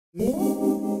I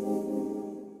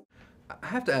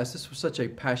have to ask, this was such a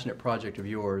passionate project of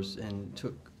yours and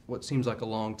took what seems like a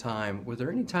long time. Was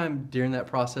there any time during that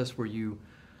process where you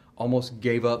almost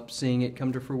gave up seeing it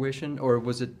come to fruition, or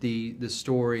was it the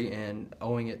story and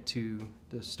owing it to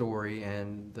the story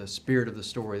and the spirit of the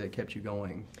story that kept you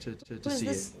going to see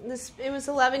it? It was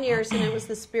 11 years, and it was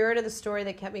the spirit of the story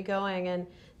that kept me going. And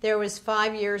there was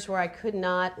 5 years where I could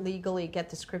not legally get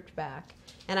the script back,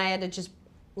 and I had to just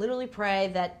literally pray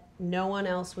that no one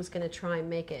else was going to try and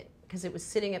make it, because it was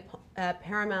sitting at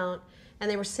Paramount, and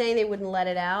they were saying they wouldn't let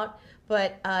it out.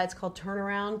 But it's called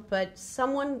Turnaround. But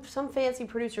some fancy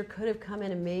producer could have come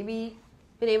in and maybe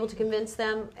been able to convince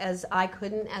them, as I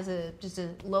couldn't, as just a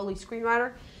lowly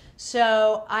screenwriter.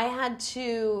 So I had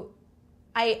to.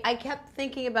 I kept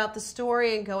thinking about the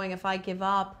story and going, if I give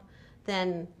up,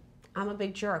 then I'm a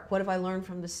big jerk. What have I learned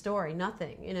from the story?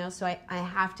 Nothing, you know. So I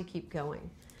have to keep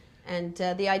going. And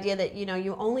the idea that, you know,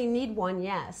 you only need one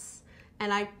yes,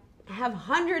 and I have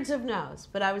hundreds of no's,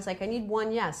 but I was like, I need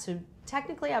one yes. So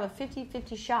technically I have a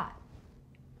 50-50 shot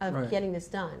of getting this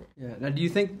done. Yeah. Now, do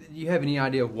you have any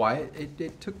idea of why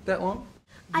it took that long?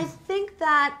 I think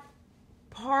that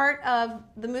part of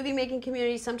the movie making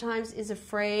community sometimes is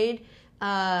afraid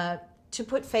to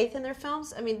put faith in their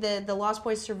films. I mean, the Lost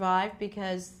Boys survived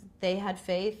because they had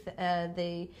faith.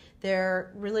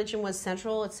 Their religion was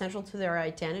central. It's central to their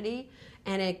identity,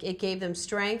 and it gave them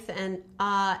strength. And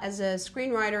as a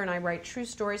screenwriter, and I write true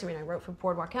stories. I mean, I wrote for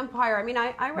Boardwalk Empire. I mean,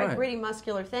 I write gritty,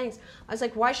 muscular things. I was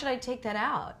like, why should I take that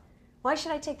out? Why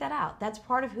should I take that out? That's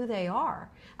part of who they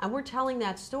are, and we're telling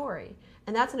that story,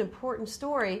 and that's an important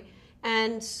story.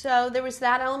 And so there was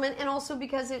that element, and also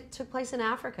because it took place in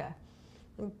Africa.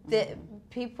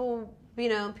 People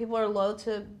are loath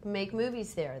to make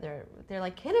movies there. They're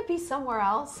like, can it be somewhere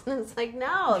else? And it's like,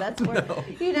 no, that's where,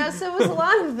 you know, so it was a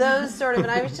lot of those sort of,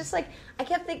 and I was just like, I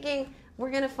kept thinking,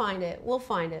 we're going to find it. We'll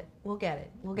find it. We'll get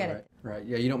it. We'll get it. Right.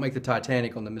 Yeah, you don't make the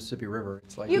Titanic on the Mississippi River.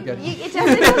 It's like, that's exactly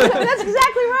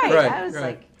right. Right. I was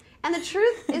like, and the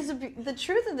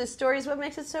truth of this story is what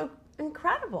makes it so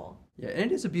incredible. Yeah,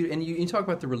 and it is a beauty. And you talk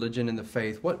about the religion and the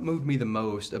faith. What moved me the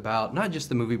most about not just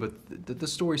the movie, but the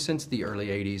story since the early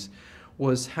 '80s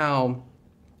was how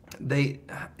they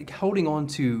holding on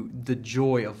to the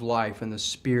joy of life and the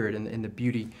spirit and the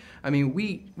beauty. I mean,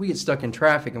 we get stuck in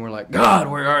traffic and we're like, God,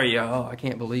 where are you? Oh, I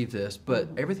can't believe this. But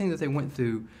everything that they went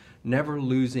through, never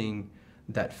losing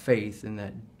that faith and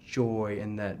that joy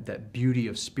and that beauty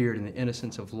of spirit and the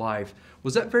innocence of life.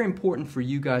 Was that very important for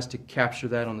you guys to capture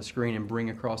that on the screen and bring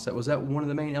across that? Was that one of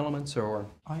the main elements, or?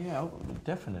 Oh yeah,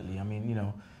 definitely. I mean, you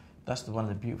know, that's one of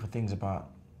the beautiful things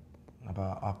about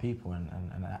our people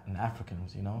and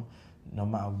Africans, you know. No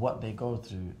matter what they go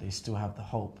through, they still have the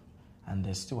hope and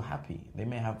they're still happy. They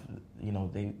may have, you know,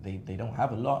 they don't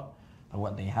have a lot, but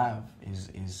what they have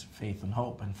is faith and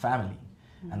hope and family.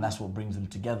 And that's what brings them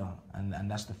together,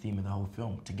 and that's the theme of the whole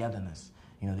film, togetherness.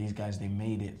 You know, these guys, they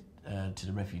made it to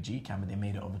the refugee camp, and they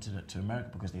made it over to America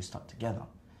because they stuck together.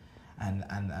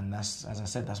 And that's, as I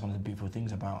said, that's one of the beautiful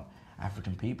things about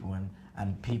African people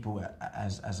and people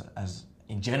as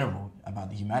in general, about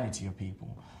the humanity of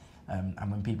people. And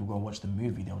when people go and watch the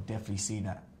movie, they'll definitely see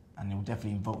that, and they'll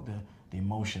definitely invoke the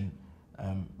emotion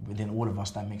within all of us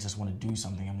that makes us want to do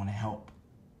something and want to help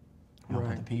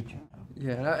other people.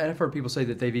 Yeah, and I've heard people say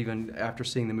that they've even, after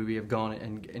seeing the movie, have gone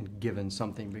and given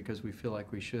something because we feel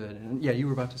like we should. And yeah, you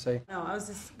were about to say? No, I was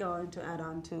just going to add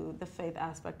on to the faith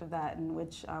aspect of that, in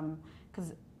which,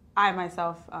 because I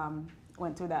myself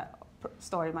went through that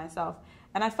story myself,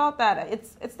 and I felt that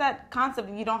it's that concept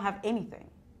that you don't have anything,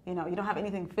 you know, you don't have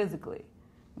anything physically,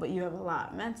 but you have a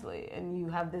lot mentally, and you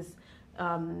have this,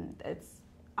 it's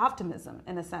optimism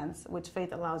in a sense, which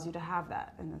faith allows you to have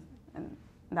that, and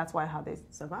that's how they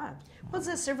survived. Well, it's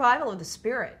a survival of the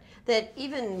spirit, that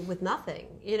even with nothing,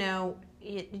 you know,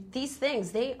 these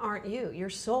things, they aren't you. Your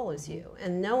soul is you,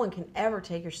 and no one can ever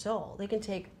take your soul. They can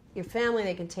take your family,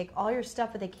 they can take all your stuff,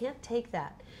 but they can't take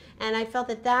that. And I felt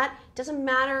that doesn't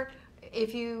matter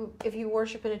if you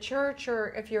worship in a church or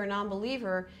if you're a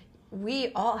non-believer.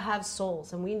 We all have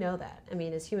souls, and we know that. I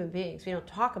mean, as human beings, we don't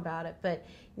talk about it, but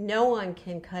no one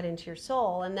can cut into your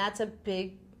soul, and that's a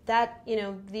big, you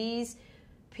know, these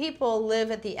people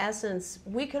live at the essence.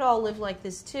 We could all live like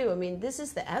this too. I mean, this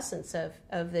is the essence of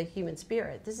the human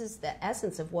spirit. This is the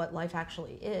essence of what life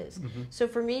actually is. Mm-hmm. So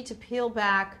for me to peel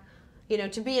back, you know,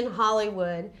 to be in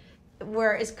Hollywood,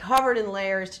 where it's covered in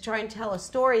layers, to try and tell a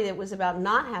story that was about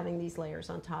not having these layers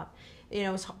on top, you know,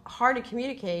 it was hard to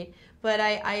communicate. But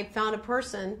I found a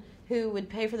person who would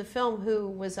pay for the film, who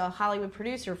was a Hollywood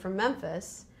producer from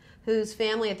Memphis, whose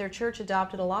family at their church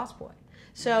adopted a lost boy.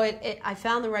 So I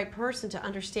found the right person to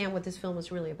understand what this film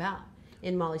was really about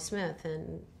in Molly Smith,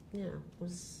 and it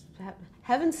was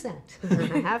heaven sent.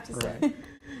 I have to say. Right.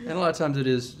 And a lot of times it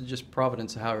is just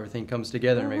providence of how everything comes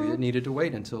together. Maybe it needed to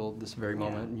wait until this very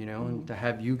moment, and to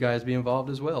have you guys be involved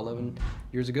as well. 11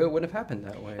 years ago, it wouldn't have happened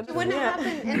that way. It wouldn't have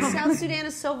happened. And South Sudan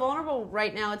is so vulnerable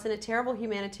right now. It's in a terrible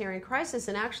humanitarian crisis.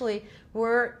 And actually,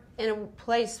 we're in a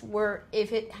place where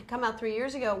if it had come out 3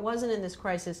 years ago, it wasn't in this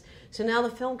crisis. So now the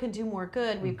film can do more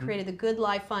good. We've created the Good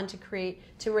Life Fund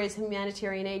to raise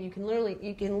humanitarian aid. You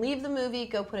can leave the movie,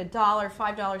 go put $1, $5,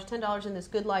 $10 in this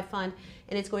Good Life Fund,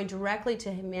 and it's going directly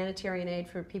to humanitarian aid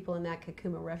for people in that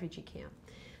Kakuma refugee camp,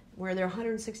 where there are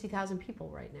 160,000 people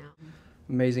right now.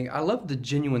 Amazing. I love the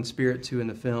genuine spirit too in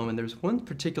the film, and there's one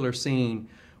particular scene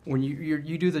when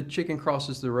you do the chicken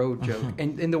crosses the road joke,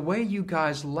 and the way you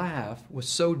guys laugh was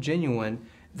so genuine.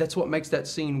 That's what makes that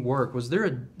scene work. Was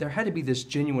there had to be this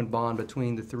genuine bond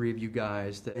between the three of you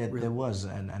guys? That There was,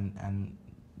 and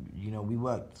we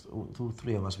worked, all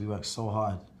three of us, we worked so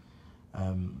hard.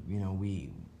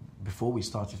 Before we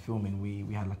started filming,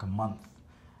 we had like a month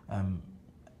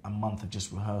of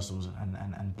just rehearsals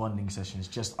and bonding sessions,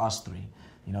 just us three.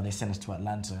 They sent us to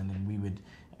Atlanta, and then we would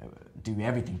do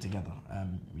everything together.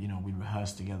 We'd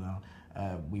rehearse together.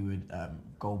 We would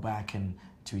go back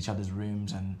to each other's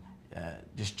rooms and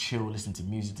just chill, listen to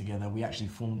music together. We actually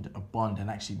formed a bond, and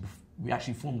we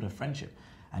actually formed a friendship.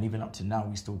 And even up to now,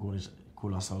 we still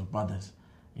call ourselves brothers.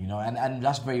 And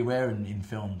that's very rare in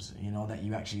films. That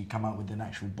you actually come out with an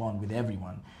actual bond with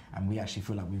everyone, and we actually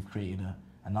feel like we've created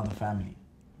another family.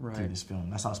 Through this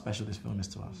film. That's how special this film is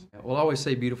to us. Well, I always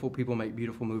say beautiful people make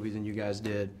beautiful movies, and you guys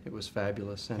did. It was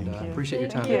fabulous, and I appreciate your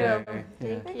time Thank you.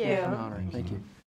 today. Thank you. It's an honor. Thank you.